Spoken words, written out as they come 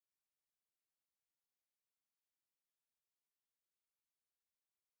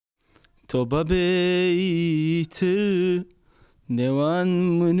تو ببیتر نوان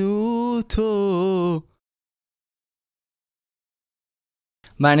منو تو.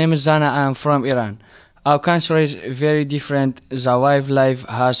 My name is Zana. I'm from Iran. Our country is very different. The wildlife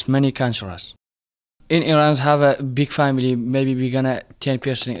has many cultures. In Iran, have a big family, maybe we're gonna 10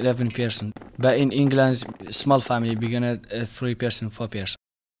 person, 11 person. But in England, small family, we're gonna 3 person, 4 person.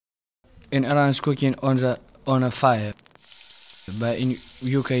 In Iran, cooking on a fire. But in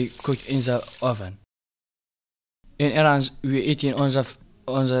UK, cook in the oven. In Iran, we eating on the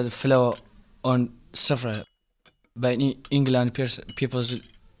floor on suffer. But in England, people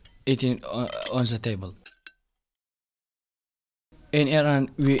eating on the table. In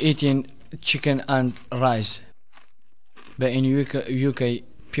Iran, we eating chicken and rice. But in UK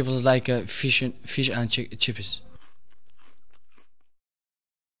people like fish and chips.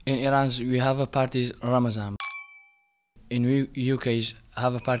 In Iran, we have a party Ramadan. In UK,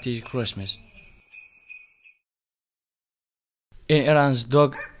 have a party Christmas. In Iran,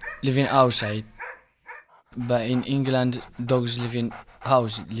 dog living outside. But in England, dogs living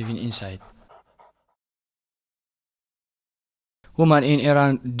inside. Women in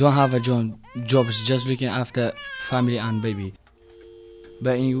Iran don't have a jobs, just looking after family and baby.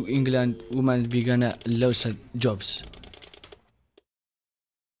 But in England, women began lots of jobs.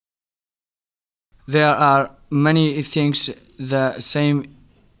 There are many things the same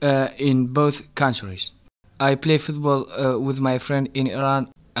in both countries. I play football with my friend in Iran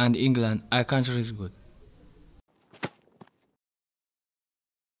and England. Our country is good.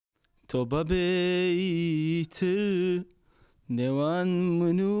 تو ببیتر نوان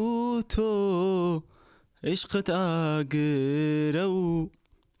منو تو. عشقت آگرو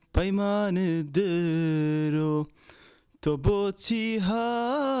پیمان درو. تو بوتی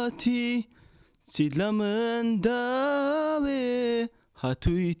هاتی سیدلمن داوی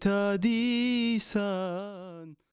هاتوی تا دیسان.